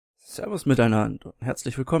Servus miteinander und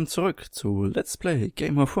herzlich willkommen zurück zu Let's Play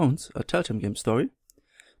Game of Thrones, A Telltale Game Story.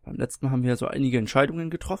 Beim letzten Mal haben wir so einige Entscheidungen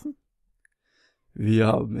getroffen. Wir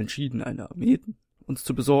haben entschieden, eine Armee uns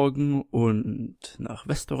zu besorgen und nach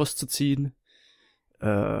Westeros zu ziehen.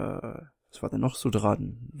 Was war denn noch so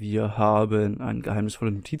dran? Wir haben eine geheimnisvolle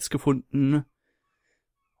Notiz gefunden.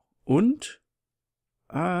 Und,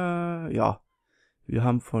 ja, wir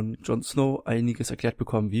haben von Jon Snow einiges erklärt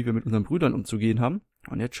bekommen, wie wir mit unseren Brüdern umzugehen haben.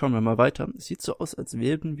 Und jetzt schauen wir mal weiter. Es sieht so aus, als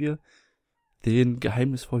würden wir den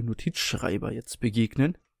geheimnisvollen Notizschreiber jetzt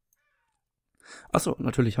begegnen. Achso,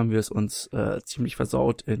 natürlich haben wir es uns ziemlich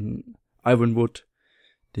versaut in Ironwood.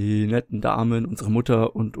 Die netten Damen, unsere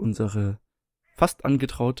Mutter und unsere fast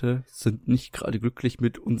Angetraute sind nicht gerade glücklich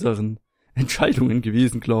mit unseren Entscheidungen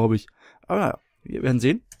gewesen, glaube ich. Aber naja, wir werden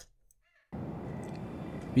sehen,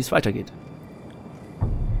 wie es weitergeht.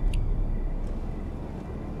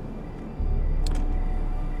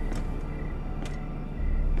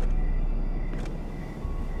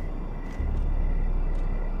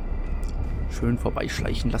 Schön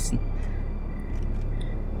vorbeischleichen lassen.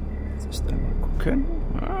 Jetzt müsst ihr mal gucken.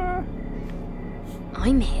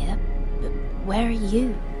 I'm here, but where are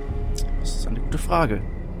you? Das ist eine gute Frage.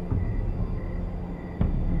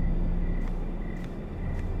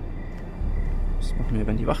 Was machen wir,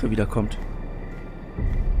 wenn die Wache wiederkommt?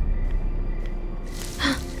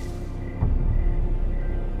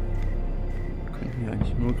 Können wir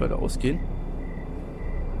eigentlich nur geradeaus gehen?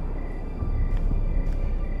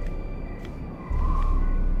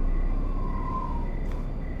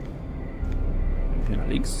 Nach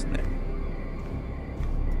links? Ne.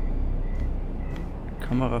 Die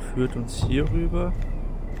Kamera führt uns hier rüber.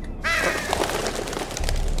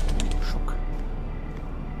 Schock.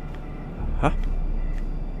 Aha.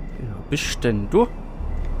 Wer bist denn du?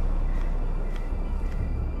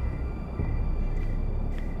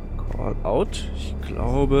 Call out. Ich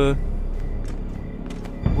glaube...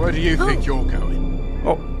 Where do you think you're going?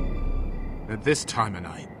 Oh. At this time of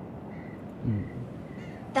night?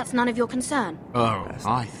 That's none of your concern. Oh,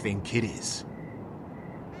 I think it is.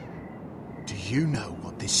 Do you know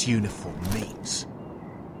what this uniform means?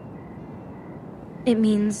 It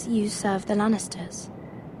means you serve the Lannisters.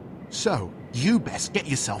 So, you best get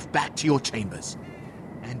yourself back to your chambers.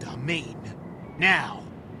 And I mean, now.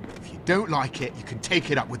 If you don't like it, you can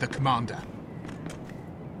take it up with the commander.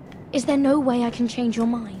 Is there no way I can change your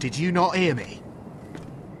mind? Did you not hear me?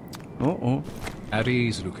 Oh. At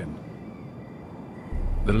ease, Lucan.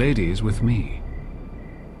 The lady is with me.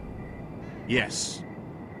 Yes,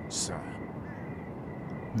 sir.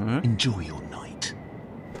 Ne? Enjoy your night.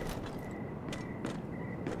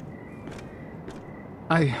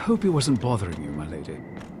 I hope he wasn't bothering you, my lady.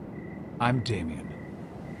 I'm Damien.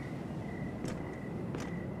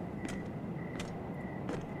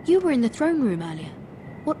 You were in the throne room earlier.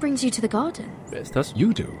 What brings you to the garden? Wer ist das?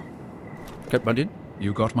 You do. Kennt man den?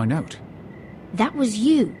 You got my note. That was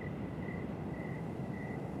you.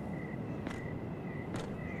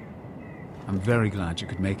 I'm very glad you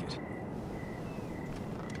could make it.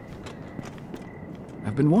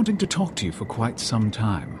 I've been wanting to talk to you for quite some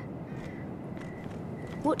time.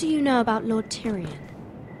 What do you know about Lord Tyrion?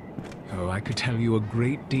 Oh, I could tell you a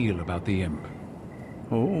great deal about the imp.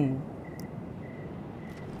 Oh.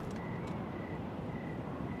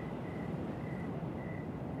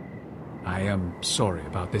 I am sorry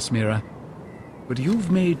about this, Mira, but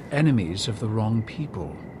you've made enemies of the wrong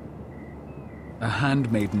people. A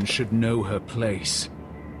handmaiden should know her place.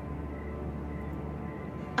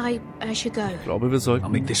 I should go. Ich glaube, wir I'll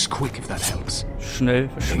sollten make this quick if that helps. schnell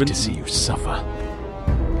Hate to see verschwinden. you suffer.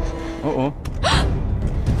 Oh.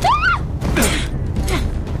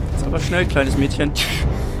 Jetzt aber schnell, kleines Mädchen.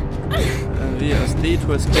 Wie erst D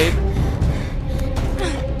to escape.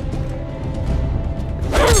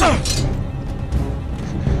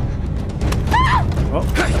 Oh,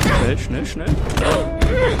 schnell.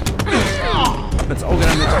 Hab ins Auge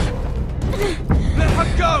damit.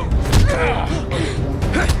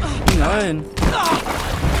 Nein.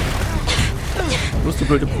 Los, du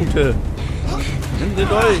blöde Pute. Nimm sie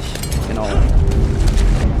durch. Genau.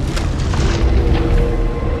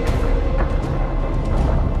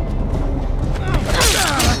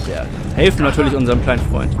 Wir helfen natürlich unserem kleinen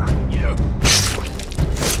Freund.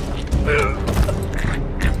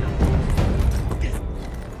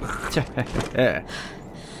 Tja,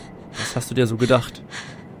 was hast du dir so gedacht?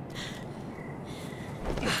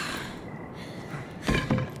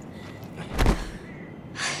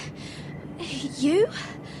 You?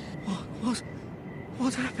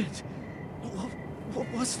 What happened? What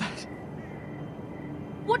was that?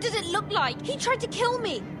 What does it look like? He tried to kill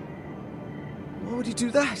me. Why would he do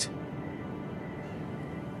that?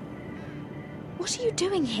 What are you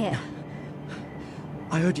doing here?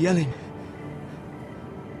 I heard yelling.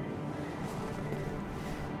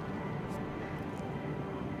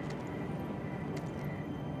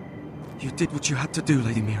 You did what you had to do,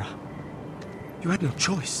 Lady Mira. You had no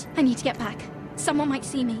choice. I need to get back. Someone might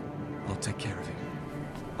see me. I'll take care of him.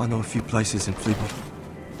 I know a few places in Fleetwood.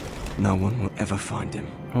 No one will ever find him.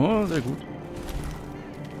 Oh, sehr gut.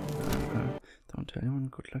 Don't tell anyone,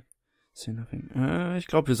 good luck. Say nothing. Ich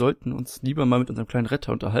glaube, wir sollten uns lieber mal mit unserem kleinen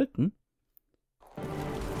Retter unterhalten.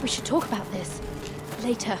 We should talk about this.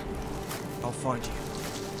 Later. I'll find you.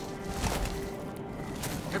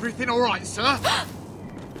 Everything all right, sir?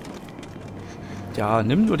 Ja,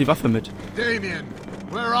 nimm nur die Waffe mit. Damien,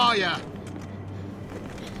 where are you?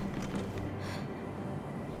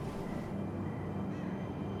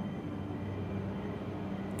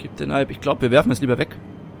 Gib den Halb. Ich glaube, wir werfen es lieber weg.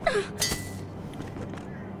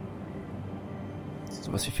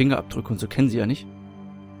 Sowas wie Fingerabdrücke und so kennen sie ja nicht.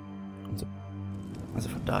 Und so. Also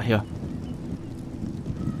von daher.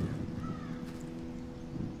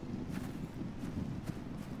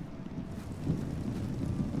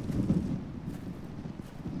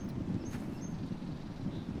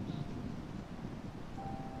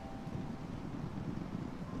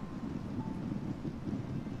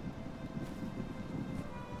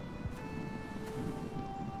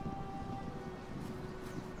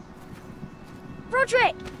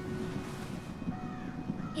 Roderick!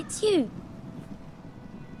 It's you.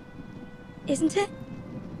 Isn't it?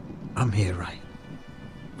 I'm here, right?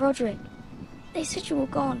 Roderick, they said you were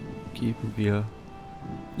gone. Geben wir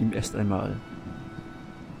ihm erst einmal.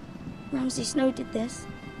 Ramsay Snow did this.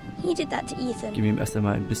 He did that to Ethan. Geben ihm erst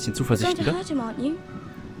einmal ein bisschen You're going to zuversichtlicher. hurt him, aren't you?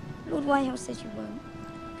 Lord Whitehouse says you won't,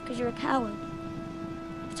 because you're a coward.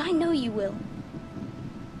 But I know you will.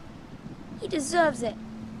 He deserves it.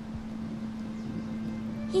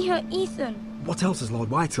 He hurt Ethan. What else has Lord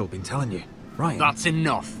Whitehill been telling you? Right. That's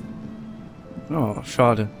enough. Oh,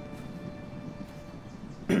 schade.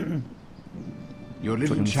 Your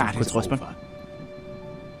little Entschuldigung, chat kurz is räuspern. over.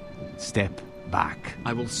 Step back.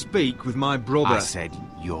 I will speak with my brother. I said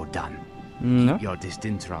you're done. Na? Keep your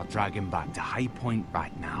distance or I'll drag him back to High Point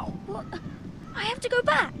right now. What? I have to go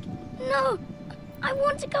back. No, I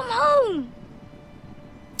want to come home.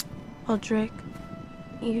 Roderick,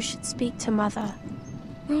 you should speak to Mother.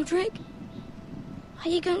 Roderick, are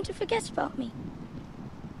you going to forget about me?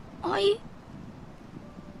 Are you?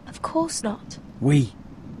 Of course not. We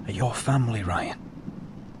are your family, Ryan.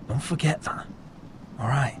 Don't forget that. All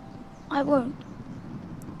right. I won't.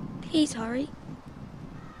 Please hurry.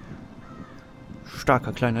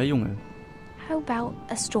 Starker kleiner Junge. How about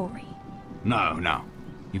a story? No.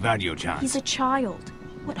 You've had your chance. He's a child.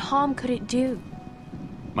 What harm could it do?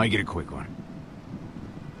 Make it a quick one.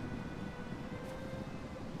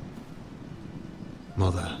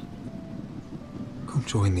 Mother, come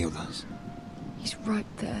join the others. He's right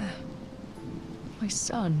there. My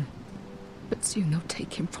son. But soon they'll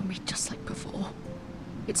take him from me just like before.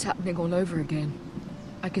 It's happening all over again.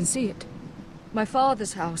 I can see it. My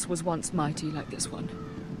father's house was once mighty like this one,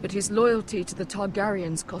 but his loyalty to the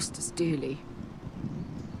Targaryens cost us dearly.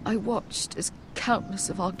 I watched as countless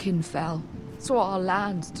of our kin fell, saw our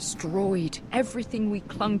lands destroyed, everything we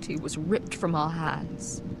clung to was ripped from our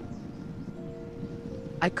hands.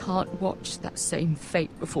 I can't watch that same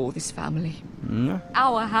fate before this family. Na?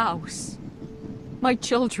 Our house. My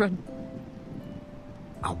children.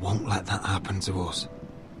 I won't let that happen to us.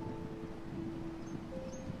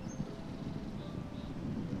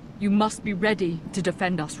 You must be ready to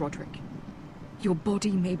defend us, Roderick. Your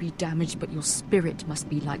body may be damaged, but your spirit must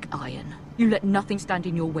be like iron. You let nothing stand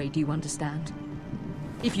in your way, do you understand?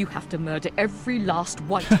 If you have to murder every last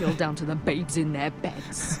Whitehill down to the babes in their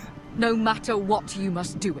beds, no matter what, you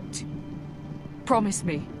must do it. Promise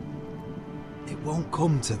me. It won't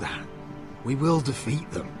come to that. We will defeat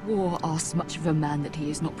them. War asks much of a man that he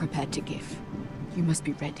is not prepared to give. You must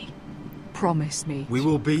be ready. Promise me. We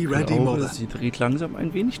will be ready, glaube, Mother. sie dreht langsam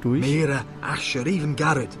ein wenig durch. Mira, Asher, even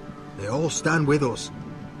Garrett. They all stand with us.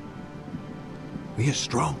 We are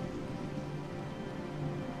strong.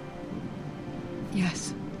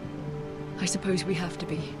 Yes. I suppose we have to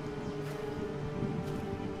be.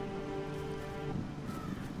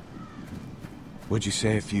 Would you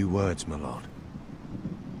say a few words, my lord?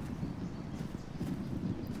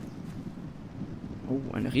 Oh,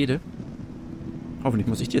 eine Rede. Hoffentlich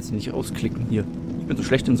muss ich die jetzt nicht rausklicken hier. Ich bin so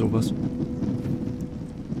schlecht in sowas.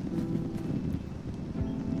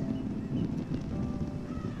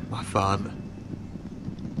 My father.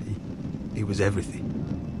 He was everything.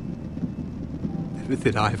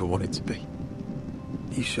 Everything I ever wanted to be.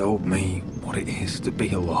 He showed me what it is to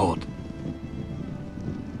be a lord.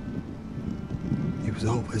 He was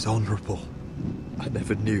always honourable. I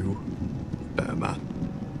never knew a better man.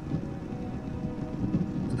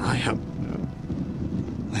 And I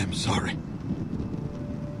am sorry.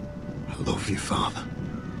 I love you, Father.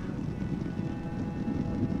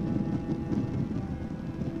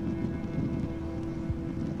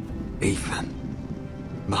 Ethan,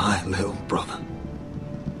 my little brother.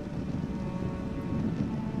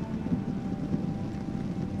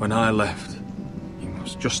 When I left, he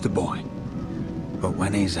was just a boy. But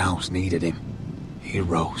when his house needed him, he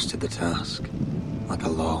rose to the task, like a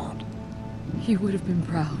lord. He would have been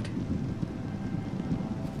proud.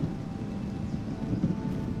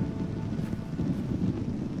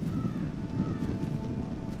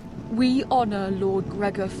 We honor Lord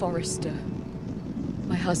Gregor Forrester,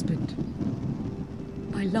 my husband,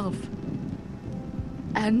 my love,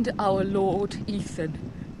 and our Lord Ethan,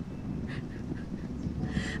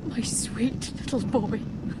 my sweet little boy.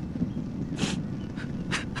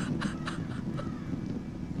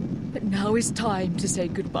 But now is time to say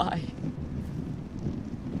goodbye.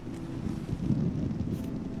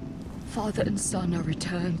 Father and son are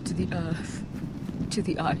returned to the earth, to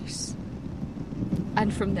the ice.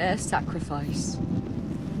 And from their sacrifice,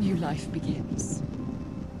 new life begins.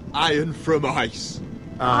 Iron from ice.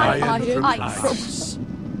 Iron from ice.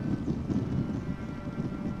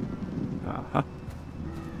 Aha.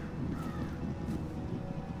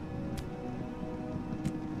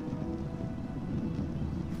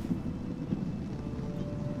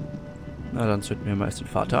 Na, dann zünden wir mal erst den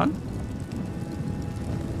Vater an.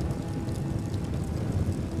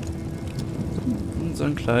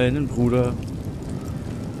 Unseren kleinen Bruder.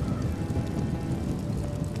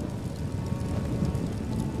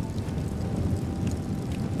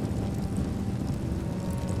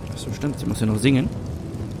 Achso, stimmt, sie muss ja noch singen.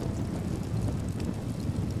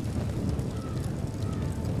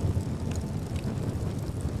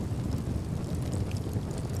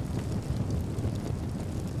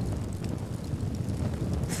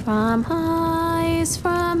 From ice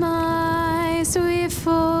we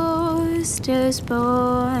Foster's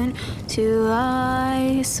born, to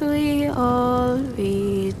ice we all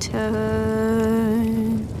return.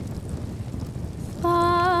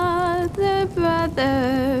 Father,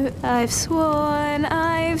 brother, I've sworn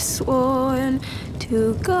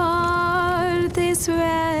to guard this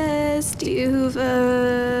rest you've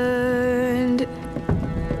earned.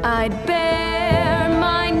 I'd bare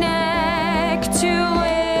my neck to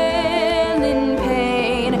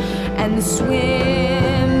and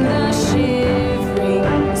swim the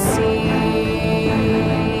shivering sea.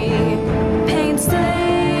 Paint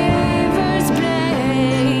slavers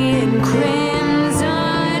play in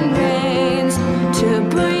crimson rains to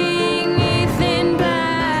bring Ethan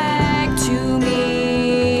back to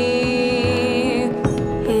me.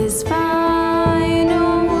 His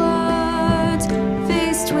final words,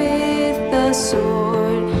 faced with the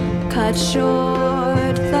sword, cut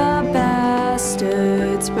short the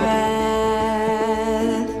bastard's breath.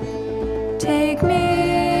 Take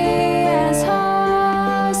me as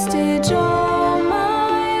hostage, oh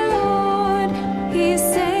my Lord. He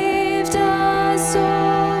saved us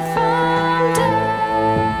all from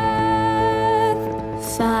death.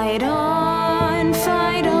 Fight on,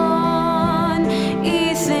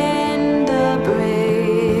 Ethan the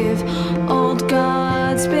brave. Old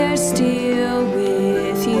gods bear steel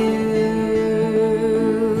with you.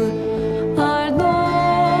 Our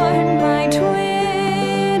Lord, my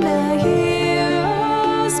twin, a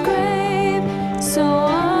hero's grave, so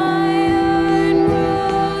iron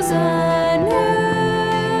rose anew.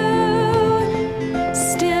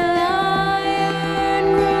 Still iron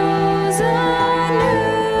rose anew.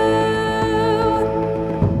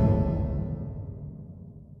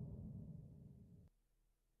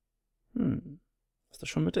 Ist das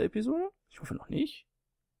schon mit der Episode? Ich hoffe noch nicht.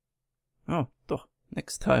 Oh, doch.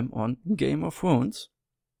 Next time on Game of Thrones.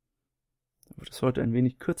 Dann wird es heute ein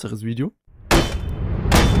wenig kürzeres Video.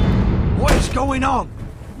 What is going on?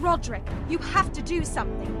 Roderick, you have to do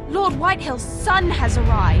something. Lord Whitehill's son has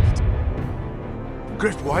arrived.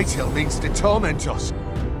 Griff Whitehill means to torment us.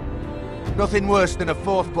 Nothing worse than a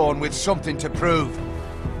fourthborn with something to prove.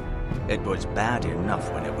 It was bad enough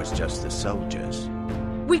when it was just the soldiers.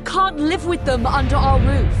 We can't live with them under our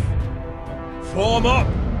roof. Form up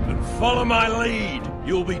and follow my lead.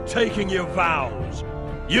 You'll be taking your vows.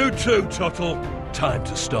 You too, Tuttle. Time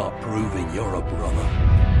to start proving you're a brother.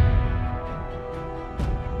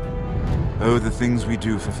 Oh, the things we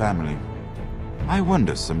do for family. I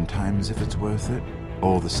wonder sometimes if it's worth it.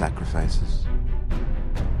 All the sacrifices.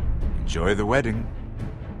 Enjoy the wedding.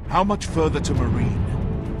 How much further to Marine?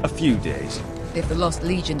 A few days. If the Lost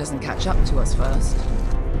Legion doesn't catch up to us first.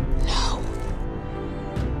 No.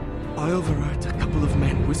 I overheard a couple of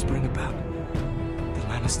men whispering about the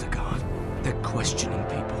Lannister Guard. They're questioning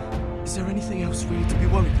people. Is there anything else really to be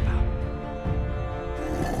worried about?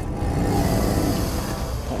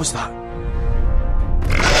 What was that?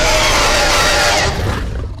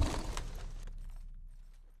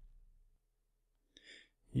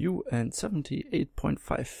 You and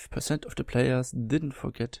 78.5% of the players didn't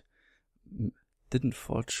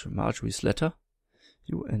forge Marjorie's letter.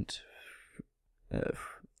 You and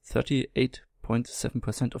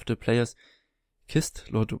 38.7% of the players kissed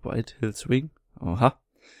Lord Whitehill's ring. Oha,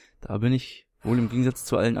 da bin ich wohl im Gegensatz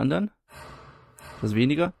zu allen anderen. Das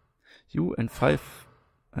weniger. You and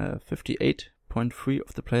 58.3%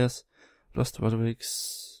 of the players lost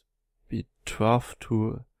Roderick's betrothed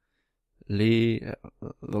to Laena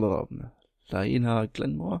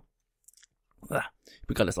Glenmore. Ich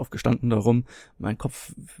bin gerade erst aufgestanden, darum mein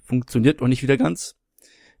Kopf funktioniert noch nicht wieder ganz.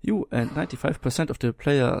 You and 95% of the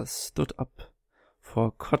players stood up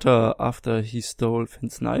for Cotter after he stole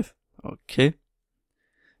Finn's knife. Okay.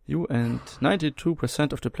 You and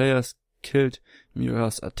 92% of the players killed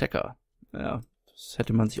Mira's attacker. Ja, das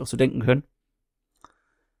hätte man sich auch so denken können.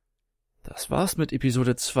 Das war's mit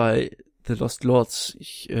Episode 2, The Lost Lords.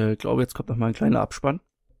 Ich glaube, jetzt kommt noch mal ein kleiner Abspann.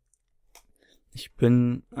 Ich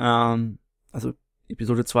bin, also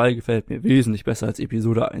Episode 2 gefällt mir wesentlich besser als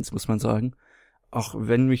Episode 1, muss man sagen. Auch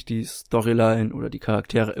wenn mich die Storyline oder die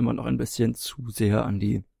Charaktere immer noch ein bisschen zu sehr an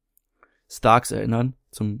die Starks erinnern,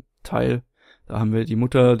 zum Teil. Da haben wir die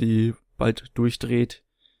Mutter, die bald durchdreht,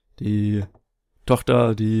 die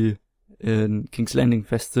Tochter, die in King's Landing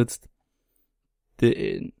festsitzt,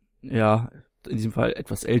 den, ja, in diesem Fall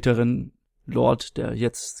etwas älteren Lord, der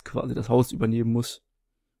jetzt quasi das Haus übernehmen muss.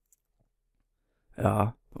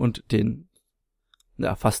 Ja, und den,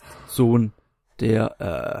 ja, fast Sohn,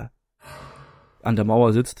 der, an der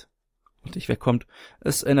Mauer sitzt und nicht wegkommt.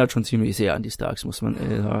 Es erinnert schon ziemlich sehr an die Starks, muss man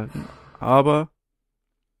sagen. Aber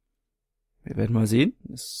wir werden mal sehen.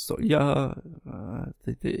 Es soll ja,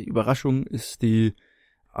 die Überraschung ist die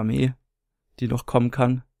Armee, die noch kommen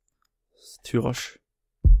kann. Das Tyrosh.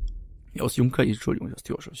 Ja, aus Junkai, Entschuldigung, aus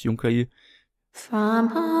Tyrosh, aus Junkai.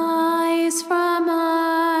 From eyes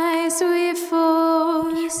we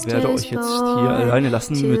forced. Ich werde euch jetzt hier alleine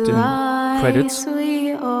lassen mit den Credits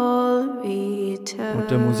und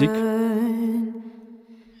der Musik.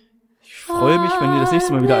 Ich freue mich, wenn ihr das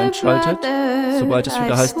nächste Mal wieder einschaltet, sobald es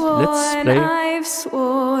wieder heißt Let's Play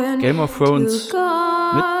Game of Thrones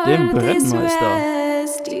mit dem Brennmeister.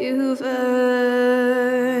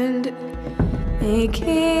 May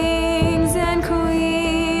kings and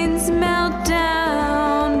queens melt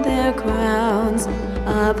down their crowns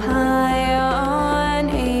up high on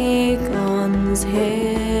Aegon's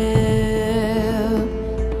hill.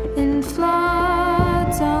 In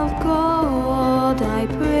floods of gold I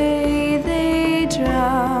pray they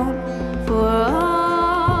drown, for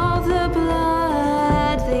all the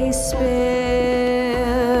blood they spill.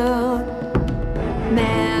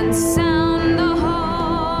 Man sound the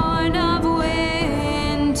horn of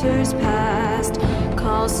winter's past,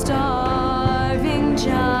 call starving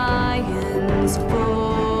giants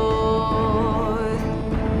forth,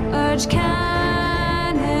 urge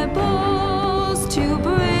cannibals to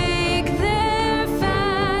break their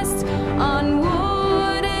fast on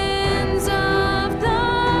wardens of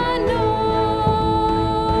the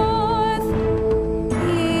north.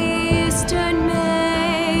 Eastern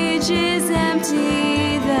mages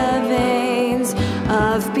empty the veins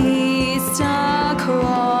of beasts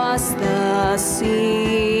across the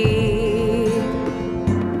sea.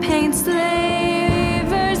 Paint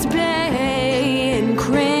slavers bay in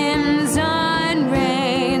crimson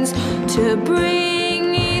rains to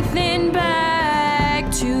bring Ethan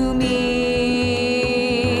back to me.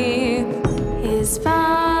 His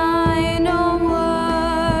final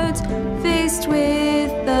words, faced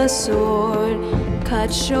with the sword,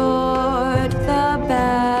 cut short the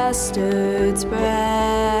bastard's breath.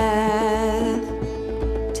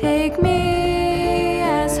 Take me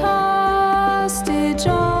as hostage,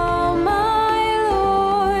 oh my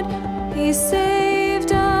Lord. He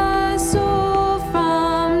saved us all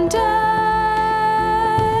from death.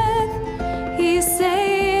 He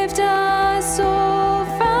saved us all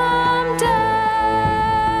from death.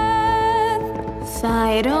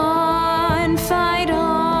 Fight on,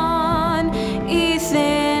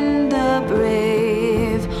 Ethan the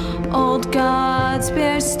brave. Old gods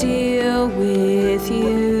bear steel with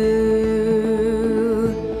you.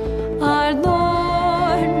 Our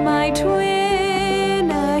Lord, my twin,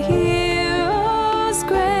 a hero's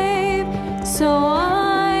grave. So